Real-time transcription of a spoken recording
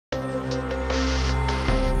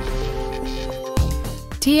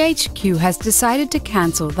THQ has decided to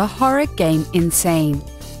cancel the horror game Insane,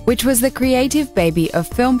 which was the creative baby of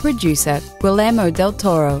film producer Guillermo del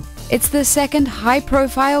Toro. It's the second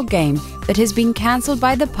high-profile game that has been cancelled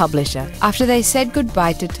by the publisher after they said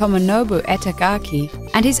goodbye to Tomonobu Itagaki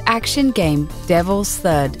and his action game Devil's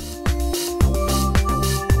Third.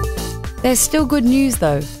 There's still good news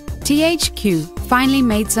though. THQ finally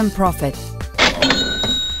made some profit.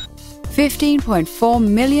 $15.4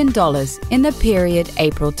 million in the period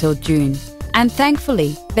April till June. And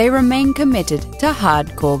thankfully, they remain committed to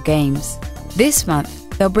hardcore games. This month,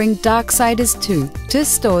 they'll bring Darksiders 2 to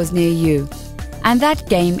stores near you. And that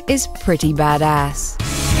game is pretty badass.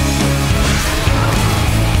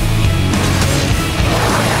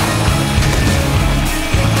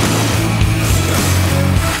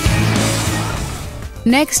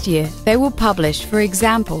 Next year, they will publish, for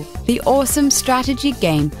example, the awesome strategy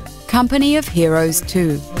game Company of Heroes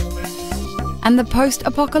 2 and the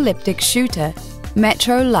post-apocalyptic shooter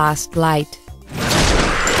Metro Last Light.